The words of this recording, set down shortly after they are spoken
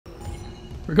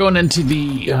We're going into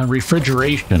the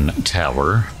refrigeration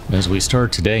tower as we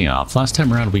start today off. Last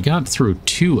time around, we got through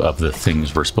 2 of the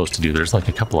things we're supposed to do. There's like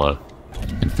a couple of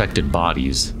infected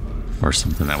bodies or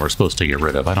something that we're supposed to get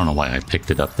rid of. I don't know why I picked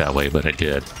it up that way, but I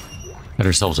did. Got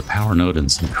ourselves a power node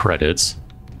and some credits.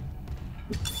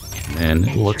 And then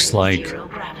it looks like...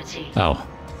 Oh,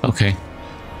 okay.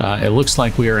 It looks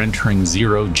like we are entering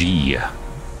 0G.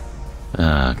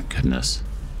 Goodness.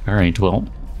 Alright, well,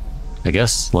 I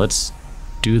guess let's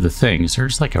do the things.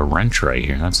 There's like a wrench right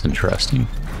here. That's interesting.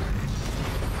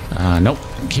 Nope.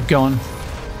 Keep going.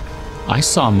 I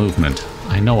saw movement.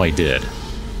 I know I did.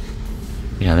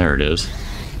 Yeah, there it is.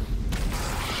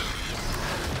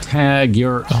 Tag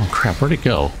your... Oh, crap. Where'd it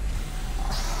go?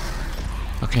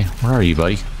 Okay, where are you,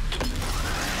 buddy?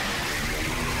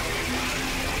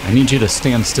 I need you to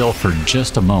stand still for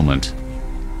just a moment.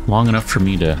 Long enough for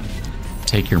me to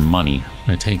take your money. I'm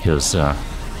gonna take his... Oh,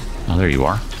 there you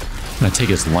are. I'm gonna take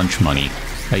his lunch money.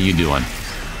 How you doing?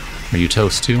 Are you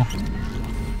toast too?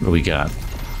 What do we got?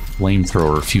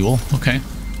 Flamethrower fuel. Okay.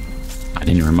 I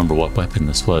didn't even remember what weapon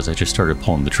this was. I just started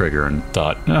pulling the trigger and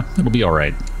thought, it'll be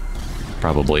alright.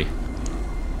 Probably.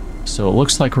 So it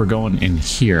looks like we're going in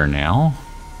here now.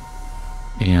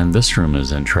 And this room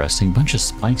is interesting. Bunch of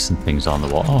spikes and things on the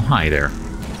wall. Oh, hi there.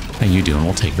 How you doing?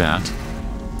 We'll take that.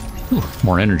 Ooh,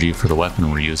 more energy for the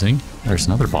weapon we're using. There's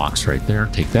another box right there.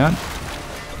 Take that.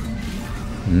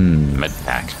 Med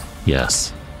pack.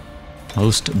 Yes.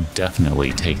 Most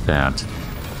definitely take that.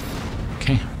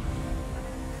 Okay.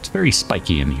 It's very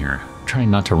spiky in here. Trying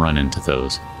not to run into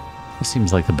those. This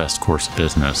seems like the best course of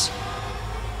business.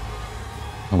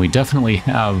 And we definitely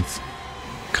have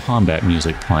combat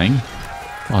music playing.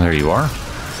 Oh, there you are.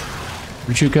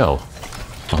 Where'd you go?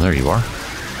 Oh, there you are.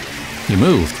 You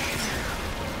moved.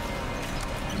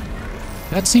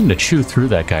 That seemed to chew through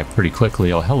that guy pretty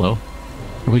quickly. Oh, hello.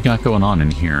 What do we got going on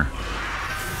in here?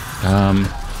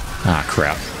 Ah,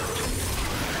 crap.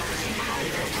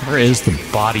 Where is the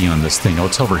body on this thing? Oh,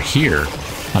 it's over here.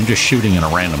 I'm just shooting in a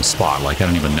random spot, like I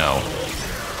don't even know.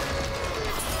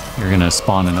 You're gonna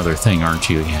spawn another thing, aren't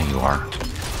you? Yeah, you are.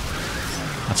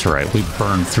 That's alright, we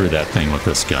burned through that thing with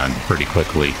this gun pretty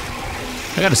quickly.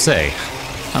 I gotta say,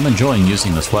 I'm enjoying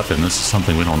using this weapon. This is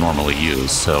something we don't normally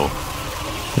use, so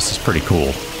this is pretty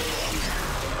cool.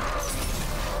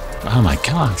 Oh my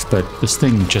gosh, but this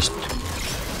thing just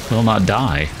will not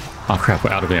die. Oh crap,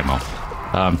 we're out of ammo.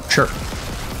 Sure.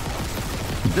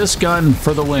 This gun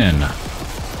for the win.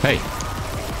 Hey.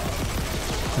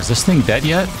 Is this thing dead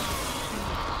yet?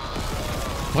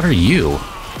 What are you?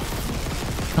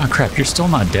 Oh crap, you're still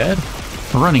not dead?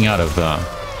 We're running out of, there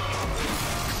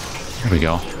we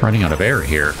go. Running out of air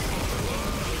here.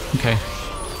 Okay.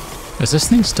 Is this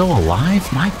thing still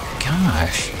alive? My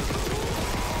gosh.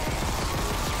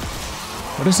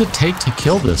 What does it take to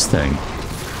kill this thing?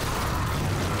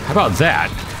 How about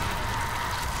that?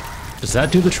 Does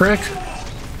that do the trick?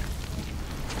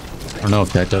 I don't know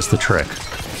if that does the trick.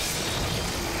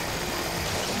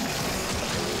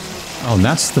 Oh, and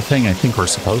that's the thing I think we're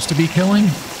supposed to be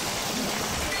killing?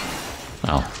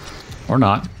 Oh. Or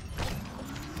not.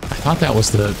 I thought that was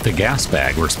the gas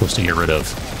bag we're supposed to get rid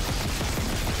of.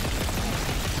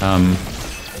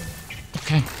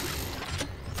 Okay.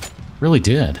 Really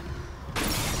did.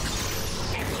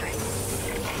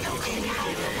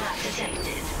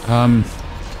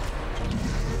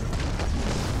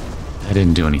 I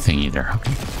didn't do anything either.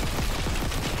 Okay.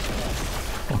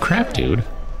 Well, crap, dude.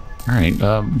 Alright,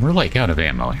 we're like out of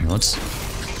ammo here. Let's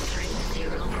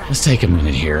take a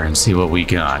minute here and see what we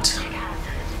got.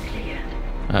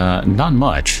 Not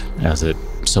much, as it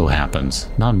so happens.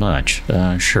 Not much.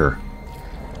 Sure.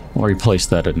 We'll replace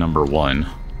that at number 1.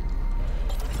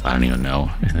 I don't even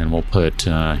know. And then we'll put,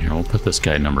 here, we'll put this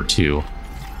guy number 2.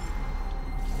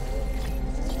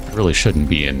 It really shouldn't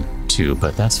be in 2,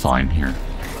 but that's fine here.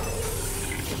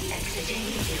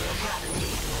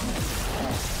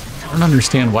 I don't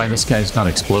understand why this guy's not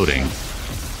exploding.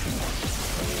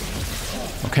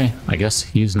 Okay, I guess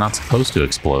he's not supposed to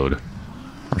explode.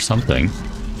 Or something.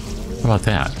 How about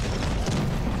that?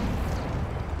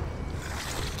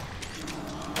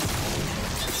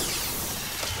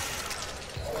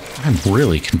 I'm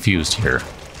really confused here.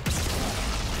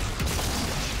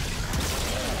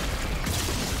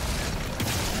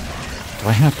 Do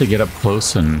I have to get up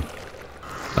close and...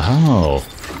 Oh.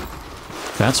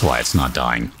 That's why it's not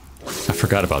dying. I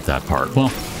forgot about that part.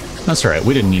 Well, that's alright.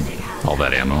 We didn't need all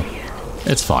that ammo.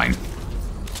 It's fine.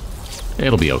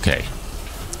 It'll be okay.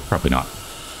 Probably not.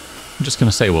 I'm just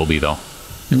gonna say will be, though.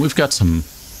 And we've got some...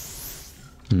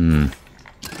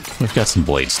 We've got some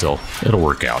blades still. It'll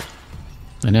work out.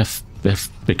 And if if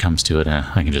it comes to it,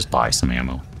 I can just buy some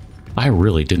ammo. I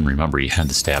really didn't remember you had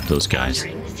to stab those guys.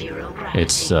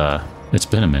 It's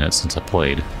been a minute since I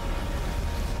played.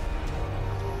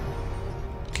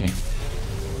 Okay.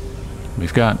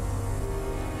 We've got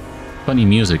funny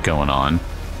music going on.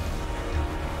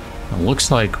 It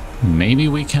looks like maybe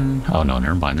we can... Oh no,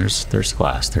 never mind. There's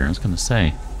glass there. I was going to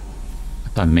say. I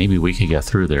thought maybe we could get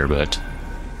through there, but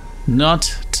not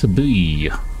to be.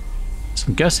 So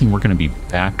I'm guessing we're going to be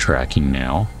backtracking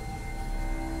now.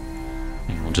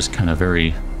 And we'll just kind of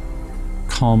very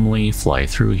calmly fly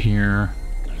through here.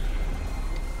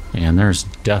 And there's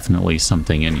definitely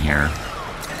something in here.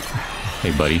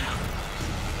 Hey, buddy.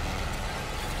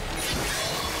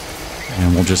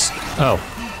 And we'll just... Oh.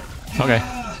 Okay.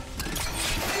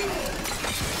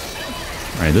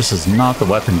 Alright, this is not the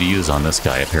weapon to use on this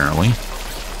guy, apparently.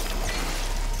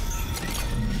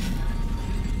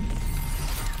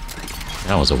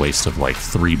 That was a waste of, like,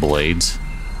 3 blades.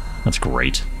 That's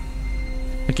great.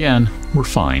 Again, we're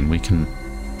fine. We can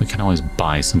always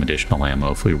buy some additional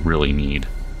ammo if we really need.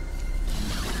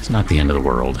 It's not the end of the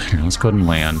world. Here, let's go ahead and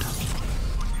land.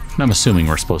 And I'm assuming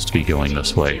we're supposed to be going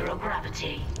this way.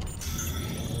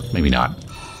 Maybe not.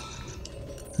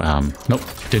 Nope,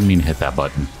 didn't mean to hit that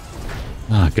button.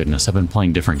 Ah, goodness, I've been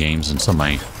playing different games and so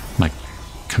my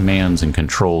commands and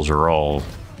controls are all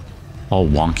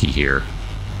wonky here.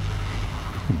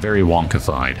 Very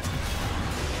wonkified.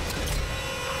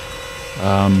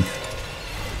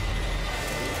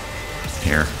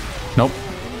 Here. Nope.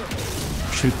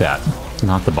 Shoot that.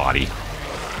 Not the body.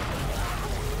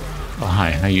 Oh,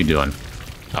 hi, how you doing?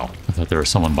 Oh, I thought there was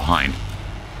someone behind.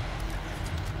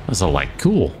 I was all like,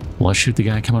 cool. Well, let's shoot the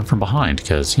guy coming from behind,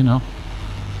 because, you know,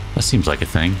 that seems like a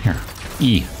thing. Here.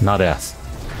 E, not F.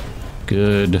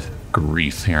 Good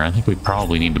grief. Here, I think we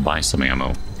probably need to buy some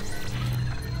ammo.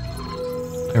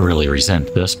 I really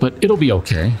resent this, but it'll be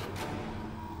okay.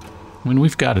 When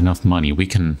we've got enough money, we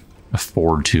can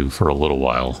afford to for a little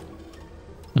while.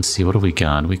 Let's see, what do we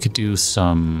got? We could do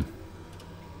some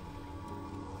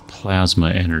plasma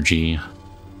energy.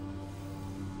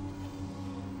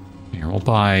 Here, we'll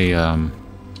buy,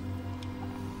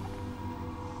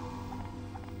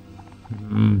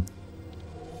 we'll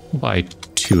buy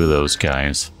 2 of those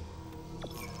guys.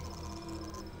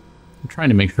 I'm trying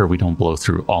to make sure we don't blow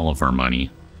through all of our money.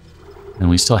 And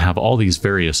we still have all these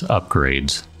various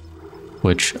upgrades,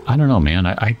 which, I don't know, man,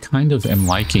 I kind of am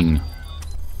liking...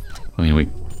 I mean, we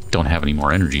don't have any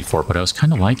more energy for it, but I was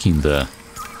kind of liking the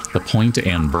point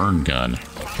and burn gun.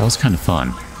 That was kind of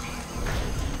fun.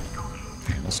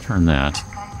 Okay, let's turn that.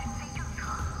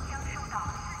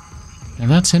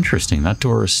 And that's interesting. That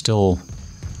door is still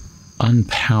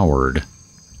unpowered.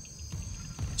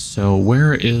 So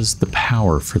where is the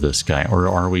power for this guy? Or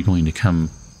are we going to come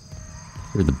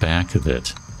through the back of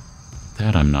it?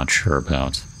 That I'm not sure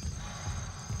about.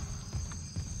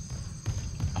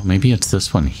 Oh, maybe it's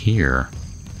this one here.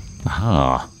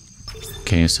 Aha.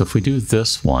 Okay, so if we do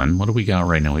this one, what do we got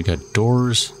right now? We got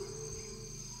doors.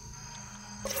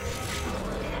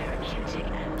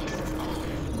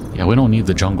 Yeah, we don't need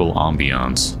the jungle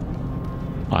ambiance.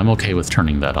 I'm okay with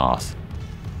turning that off.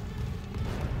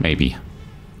 Maybe.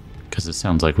 Because it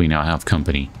sounds like we now have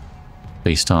company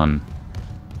based on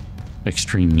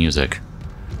extreme music.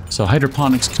 So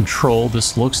hydroponics control.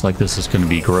 This looks like this is going to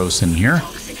be gross in here.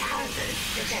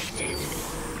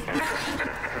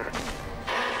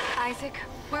 Isaac,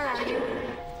 where are you?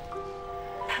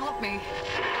 Help me.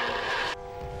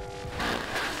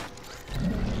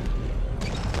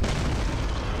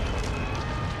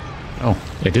 Oh,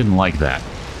 I didn't like that.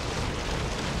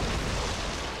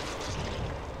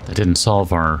 That didn't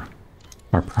solve our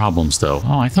problems, though.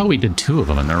 Oh, I thought we did 2 of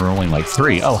them, and there were only like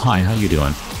 3. Oh, hi, how you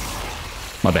doing?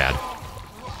 My bad.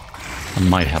 I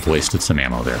might have wasted some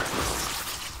ammo there.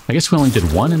 I guess we only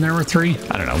did 1 and there were 3?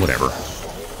 I don't know, whatever.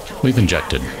 We've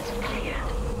injected.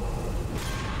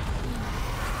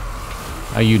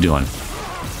 How you doing?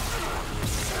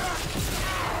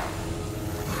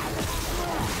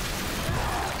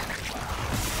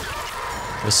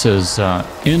 This is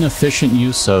inefficient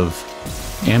use of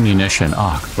ammunition.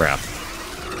 Oh, crap.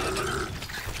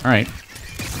 Alright.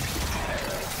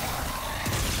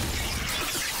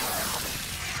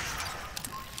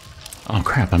 Oh,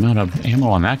 crap. I'm out of ammo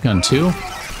on that gun, too?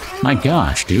 My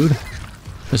gosh, dude.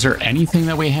 Is there anything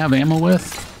that we have ammo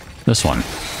with? This one.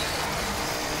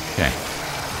 Okay.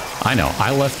 I know.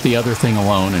 I left the other thing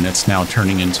alone, and it's now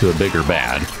turning into a bigger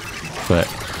bad. But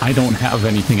I don't have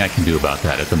anything I can do about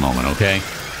that at the moment, okay?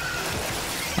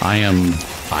 I am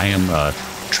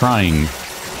trying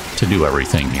to do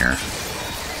everything here.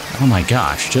 Oh my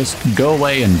gosh, just go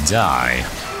away and die.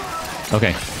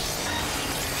 Okay.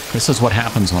 This is what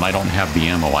happens when I don't have the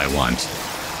ammo I want.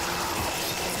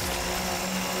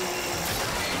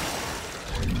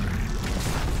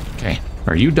 Okay,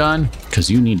 are you done?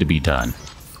 Because you need to be done.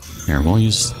 Here, we'll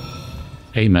use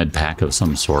a med pack of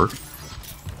some sort.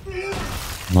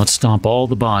 Let's stomp all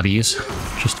the bodies,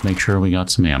 just to make sure we got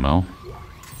some ammo.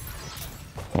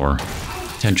 Or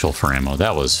potential for ammo.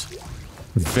 That was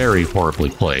very horribly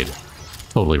played.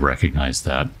 Totally recognize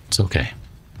that. It's okay.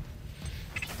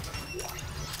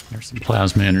 There's some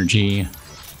plasma energy.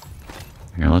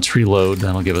 Here, let's reload.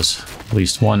 That'll give us at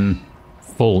least one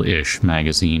full-ish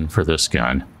magazine for this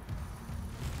gun.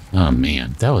 Oh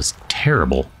man, that was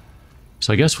terrible.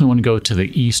 So I guess we want to go to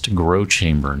the East Grow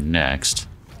Chamber next.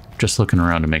 Just looking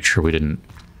around to make sure we didn't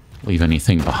leave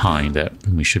anything behind that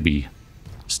we should be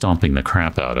stomping the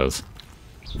crap out of.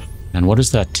 And what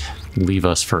does that leave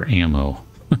us for ammo?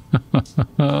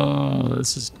 Oh,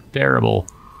 this is terrible.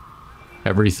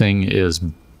 Everything is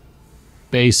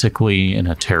basically in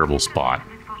a terrible spot.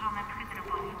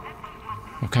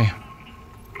 Okay.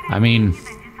 I mean,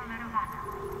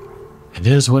 it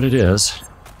is what it is.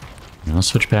 Let's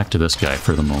switch back to this guy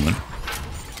for the moment.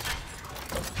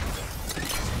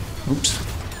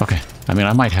 Oops. Okay. I mean,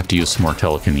 I might have to use some more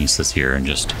telekinesis here and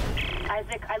just...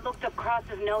 Isaac, I looked up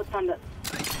Cross's notes on the...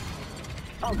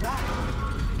 Oh, God.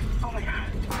 Oh, my God.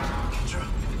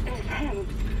 It's him.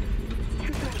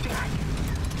 2 behind.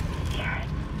 Here.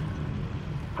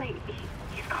 Wait,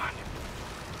 he's gone.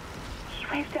 He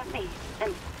waved at me,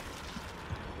 and...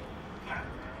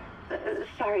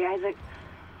 sorry, Isaac.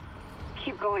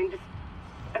 Keep going, just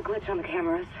a glitch on the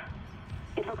cameras.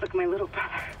 It looked like my little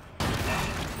brother.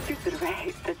 Stupid,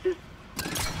 right?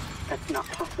 That's not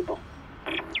possible.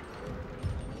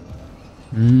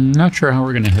 Not sure how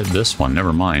we're going to hit this one.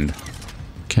 Never mind.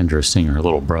 Kendra seeing her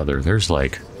little brother. There's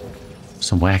like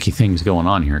some wacky things going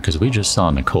on here because we just saw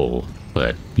Nicole,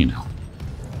 but you know,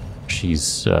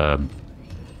 she's well,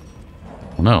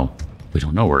 no, we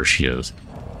don't know where she is.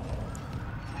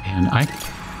 And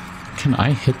can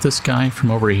I hit this guy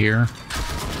from over here?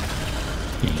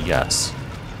 Yes.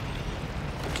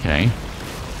 Okay.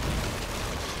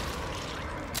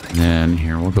 And then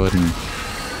here we'll go ahead and...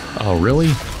 Oh,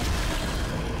 really?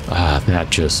 That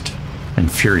just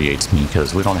infuriates me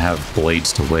because we don't have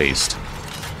blades to waste.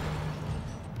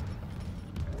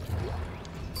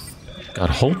 Got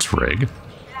Holt's rig.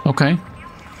 Okay.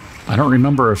 I don't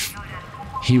remember if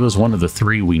he was one of the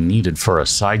 3 we needed for a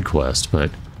side quest,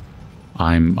 but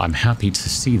I'm happy to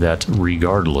see that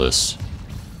regardless.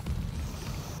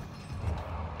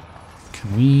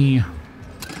 Can we... I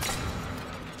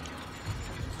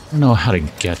don't know how to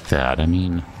get that. I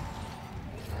mean,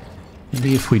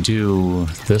 maybe if we do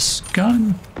this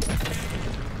gun?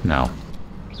 No.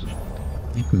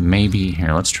 I think maybe...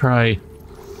 Here, let's try...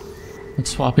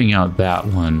 Let's swapping out that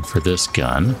one for this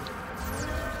gun.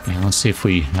 And let's see if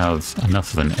we have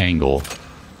enough of an angle.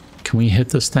 Can we hit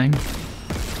this thing?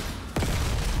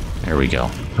 There we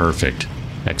go. Perfect.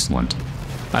 Excellent.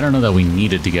 I don't know that we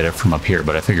needed to get it from up here,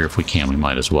 but I figure if we can, we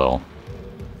might as well.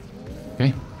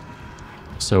 Okay.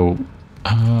 So,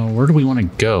 where do we want to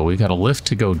go? We got a lift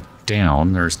to go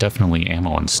down. There's definitely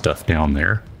ammo and stuff down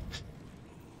there.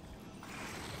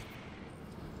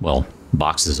 Well,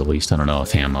 boxes at least. I don't know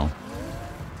if ammo.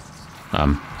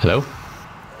 Hello?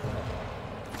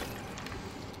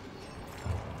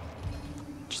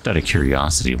 Just out of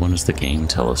curiosity, what does the game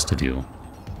tell us to do?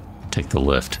 Take the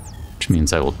lift, which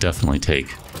means I will definitely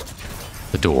take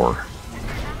the door.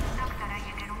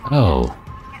 Oh.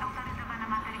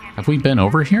 Have we been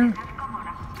over here?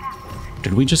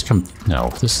 Did we just come... No,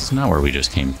 this is not where we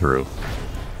just came through.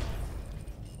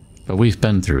 But we've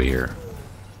been through here.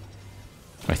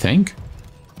 I think?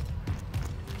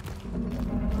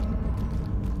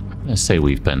 I'm gonna say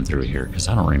we've been through here, because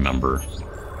I don't remember.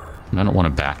 And I don't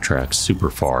want to backtrack super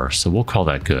far, so we'll call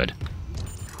that good.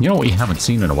 You know what we haven't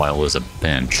seen in a while is a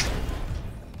bench.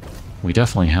 We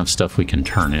definitely have stuff we can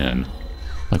turn in.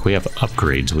 Like we have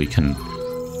upgrades we can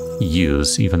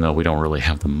use, even though we don't really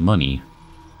have the money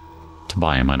to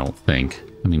buy them, I don't think.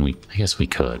 I mean, I guess we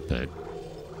could, but...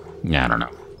 Yeah, I don't know.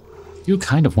 You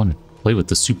kind of want to play with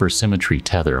the super symmetry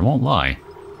tether, I won't lie.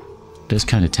 It is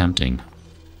kind of tempting.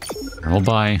 I'll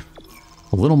buy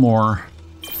a little more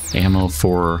ammo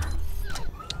for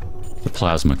the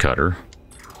plasma cutter.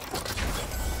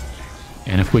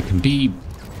 And if we can be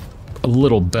a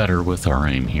little better with our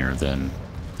aim here, then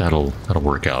that'll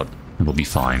work out. It'll be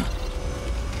fine.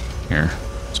 Here,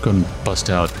 let's go and bust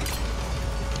out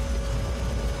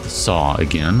the saw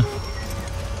again.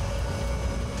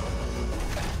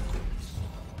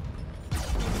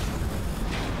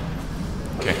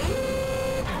 Okay.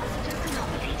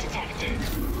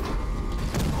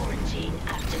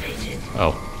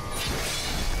 Oh.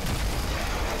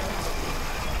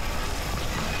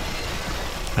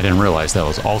 I didn't realize that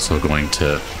was also going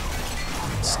to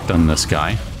stun this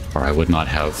guy, or I would not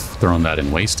have thrown that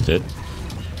and wasted it,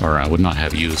 or I would not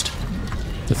have used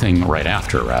the thing right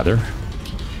after, rather.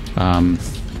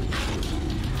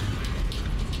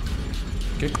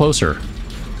 Get closer.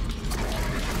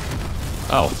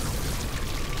 Oh.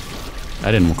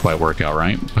 That didn't quite work out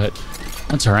right, but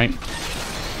that's alright.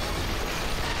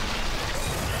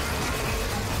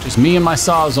 Just me and my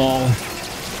Sawzall.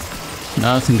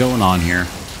 Nothing going on here.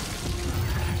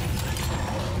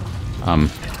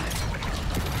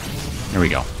 There we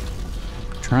go.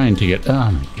 Trying to get...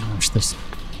 Oh my gosh, this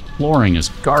flooring is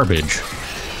garbage.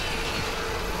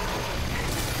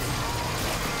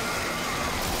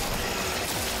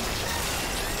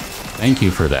 Thank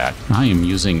you for that. I am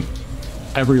using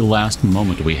every last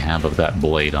moment we have of that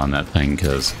blade on that thing,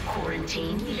 because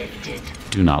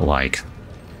do not like.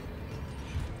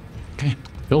 Okay,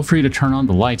 feel free to turn on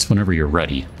the lights whenever you're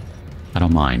ready. I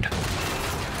don't mind.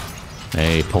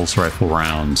 Hey, pulse rifle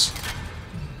rounds.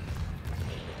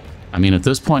 I mean, at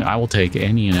this point, I will take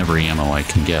any and every ammo I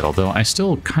can get, although I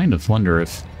still kind of wonder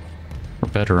if we're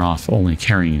better off only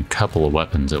carrying a couple of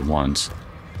weapons at once.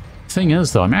 Thing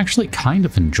is, though, I'm actually kind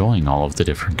of enjoying all of the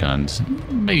different guns.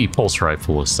 Maybe pulse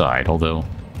rifle aside, although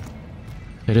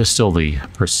it is still the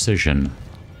precision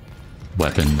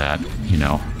weapon that, you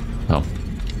know... Oh,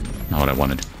 not what I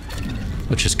wanted.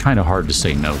 Which is kind of hard to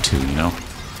say no to, you know?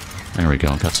 There we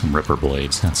go, got some ripper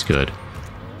blades, that's good.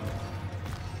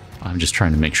 I'm just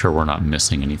trying to make sure we're not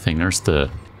missing anything. There's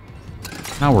the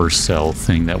power cell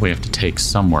thing that we have to take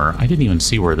somewhere. I didn't even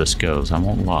see where this goes, I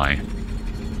won't lie.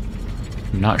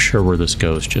 I'm not sure where this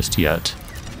goes just yet.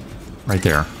 Right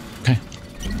there. Okay.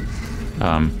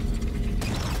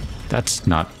 That's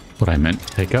not what I meant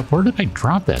to pick up. Where did I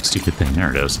drop that stupid thing? There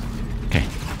it is. Okay.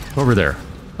 Over there.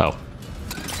 Oh.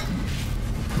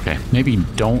 Okay. Maybe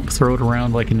don't throw it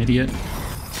around like an idiot.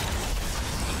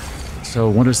 So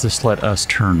what does this let us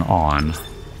turn on?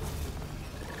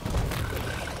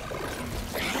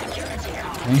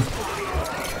 Okay.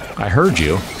 I heard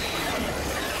you.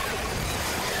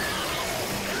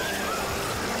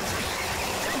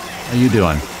 How you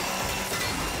doing?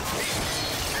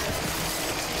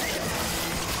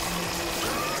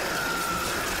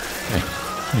 Okay.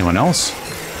 Anyone else?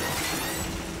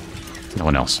 No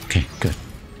one else. Okay, good.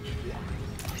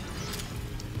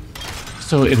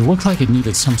 So it looked like it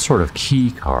needed some sort of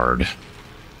key card.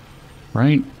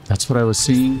 Right? That's what I was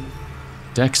seeing.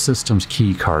 Deck Systems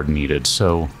key card needed,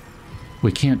 so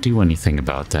we can't do anything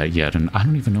about that yet, and I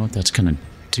don't even know what that's going to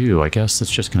do. I guess it's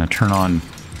just going to turn on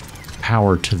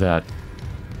power to that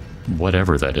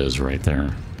whatever that is right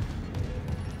there.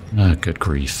 Good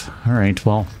grief. Alright,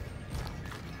 well,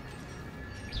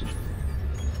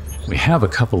 we have a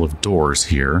couple of doors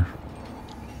here.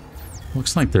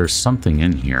 Looks like there's something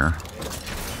in here.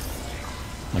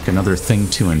 Like another thing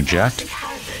to inject.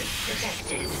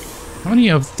 How many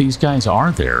of these guys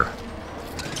are there?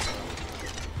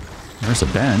 There's a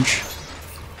bench.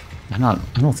 I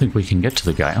don't think we can get to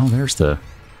the guy. Oh, there's the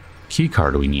key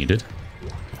card we needed.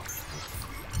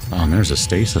 Oh, and there's a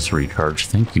stasis recharge.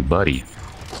 Thank you, buddy.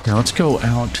 Now let's go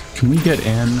out. Can we get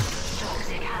in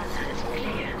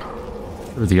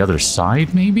through the other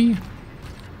side, maybe?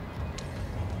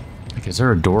 Like, is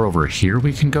there a door over here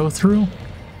we can go through?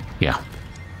 Yeah.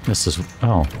 This is...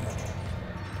 Oh.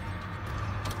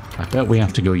 I bet we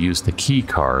have to go use the key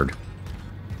card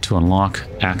to unlock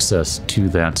access to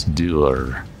that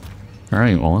door.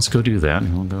 Alright, well, let's go do that,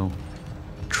 and we'll go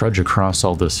trudge across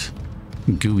all this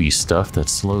gooey stuff that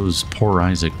slows poor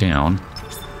Isaac down.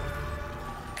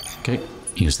 Okay,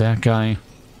 use that guy.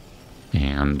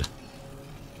 And...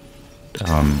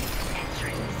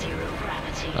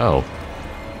 Oh.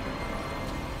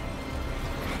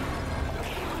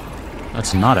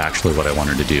 That's not actually what I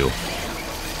wanted to do.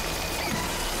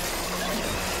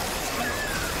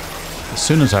 As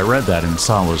soon as I read that and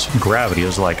saw it was gravity, I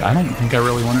was like, I don't think I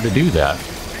really wanted to do that.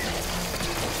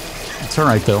 It's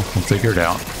alright though, we'll figure it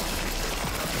out.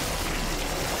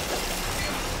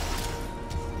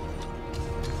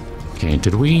 Okay,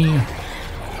 did we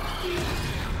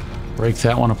break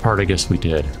that one apart? I guess we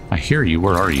did. I hear you,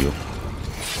 where are you?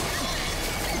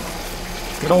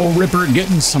 Good old Ripper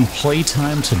getting some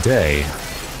playtime today.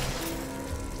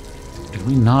 Did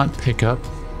we not pick up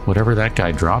whatever that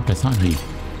guy dropped? I thought he...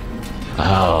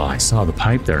 Oh, I saw the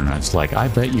pipe there and I was like, I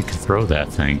bet you could throw that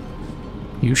thing.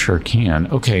 You sure can.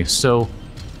 Okay, so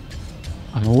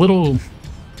I'm a little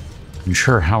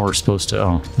unsure how we're supposed to...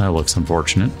 Oh, that looks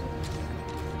unfortunate.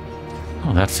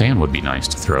 Oh, that fan would be nice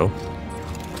to throw.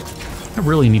 I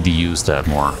really need to use that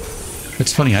more.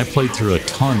 It's funny, I played through a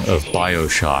ton of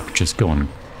BioShock, just going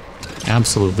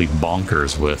absolutely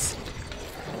bonkers with...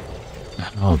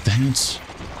 Oh, vents.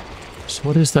 So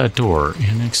what is that door?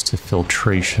 Annex to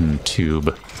filtration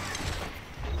tube.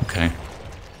 Okay. I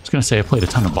was going to say I played a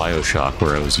ton of BioShock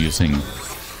where I was using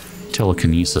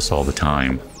telekinesis all the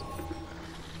time.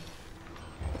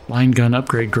 Line gun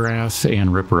upgrade graph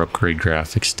and Ripper upgrade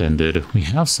graph extended. We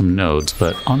have some nodes,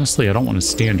 but honestly I don't want to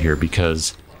stand here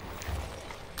because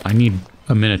I need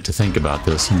a minute to think about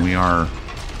this, and we are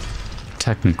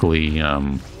technically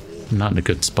not in a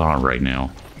good spot right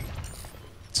now.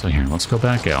 So here, let's go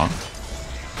back out.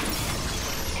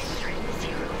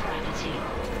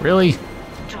 Really?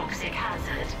 Toxic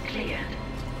hazard cleared.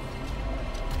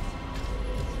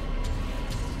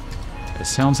 It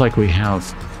sounds like we have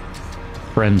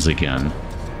friends again.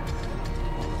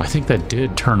 I think that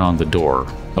did turn on the door.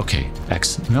 Okay,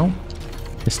 no,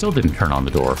 it still didn't turn on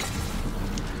the door.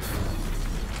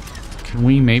 Can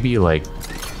we maybe, like,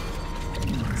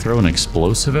 throw an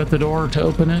explosive at the door to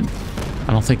open it?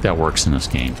 I don't think that works in this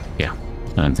game. Yeah,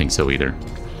 I didn't think so either.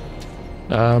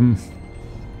 I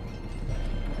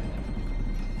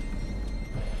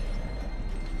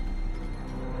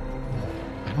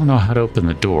don't know how to open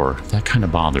the door. That kind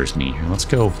of bothers me. Here, let's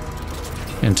go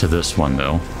into this one,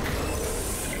 though.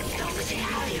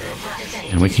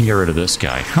 And we can get rid of this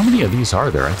guy. How many of these are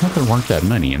there? I thought there weren't that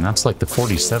many, and that's like the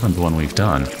 47th one we've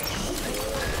done.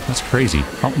 That's crazy.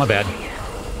 Oh, my bad.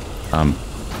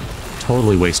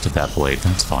 Totally wasted that blade.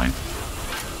 That's fine.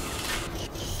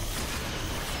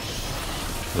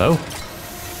 Hello?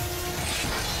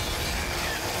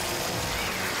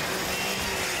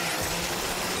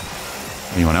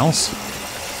 Anyone else?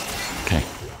 Okay.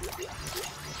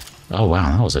 Oh,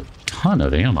 wow. That was a ton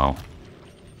of ammo.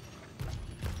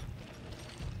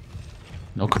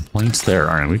 No complaints there.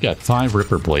 All right, we've got 5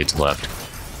 Ripper blades left.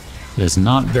 It is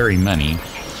not very many.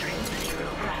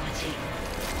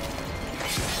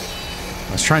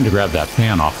 I was trying to grab that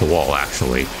fan off the wall,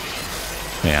 actually,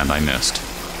 and I missed.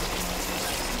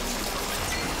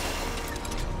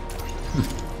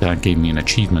 That gave me an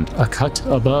achievement. A cut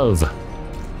above.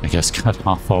 I guess cut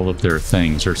off all of their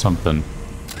things or something.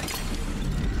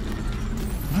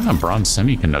 A bronze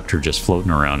semiconductor just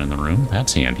floating around in the room.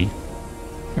 That's handy.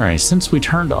 Alright, since we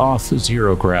turned off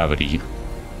zero gravity,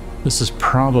 this is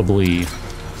probably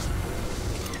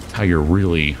how you're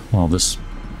really... Well, this...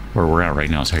 where we're at right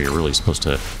now is how you're really supposed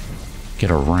to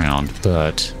get around,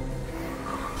 but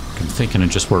I'm thinking of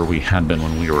just where we had been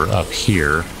when we were up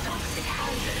here.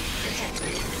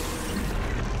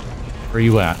 Where are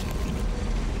you at?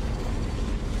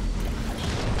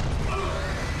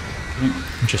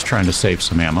 I'm just trying to save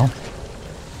some ammo.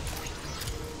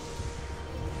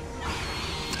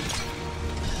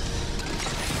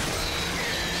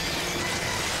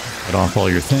 Cut off all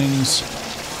your things.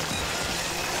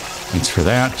 Thanks for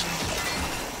that.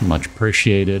 Much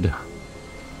appreciated.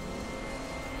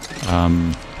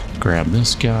 Grab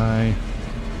this guy.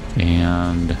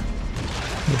 And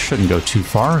this shouldn't go too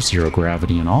far. Zero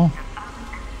gravity and all.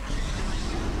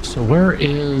 So where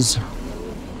is...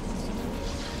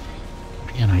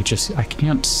 Man, I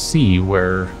can't see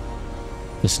where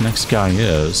this next guy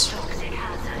is.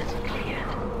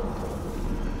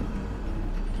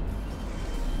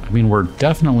 I mean, we're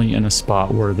definitely in a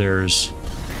spot where there's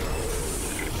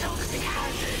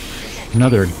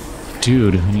another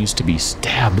dude who needs to be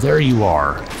stabbed. There you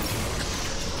are.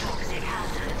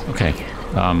 Okay.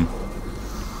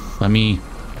 Let me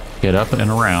get up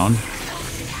and around.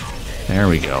 There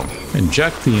we go.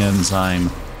 Inject the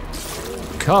enzyme.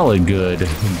 Call it good.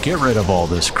 Get rid of all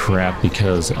this crap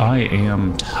because I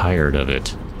am tired of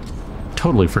it.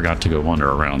 Totally forgot to go wander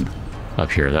around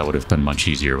up here. That would have been much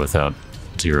easier without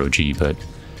zero G, but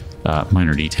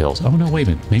minor details. Oh no, wait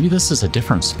a minute. Maybe this is a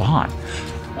different spot.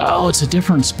 Oh, it's a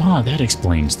different spot. That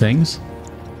explains things.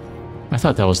 I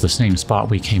thought that was the same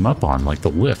spot we came up on, like the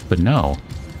lift, but no.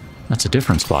 That's a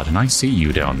different spot, and I see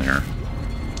you down there.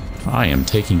 I am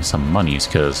taking some monies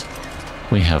because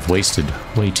we have wasted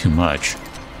way too much.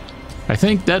 I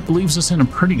think that leaves us in a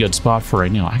pretty good spot for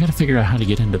right now. I gotta figure out how to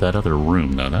get into that other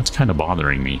room, though. That's kind of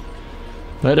bothering me.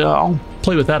 But I'll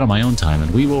play with that on my own time,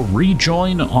 and we will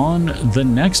rejoin on the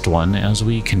next one as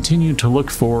we continue to look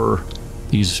for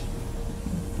these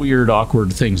weird,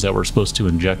 awkward things that we're supposed to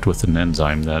inject with an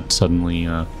enzyme that suddenly,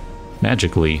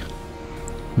 magically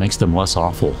makes them less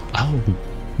awful. Oh,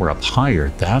 we're up higher.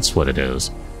 That's what it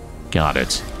is. Got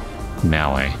it.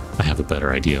 Now I have a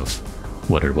better idea of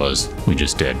what it was we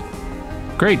just did.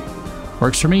 Great.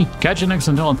 Works for me. Catch you next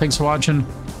until, and thanks for watching.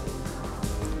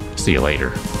 See you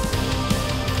later.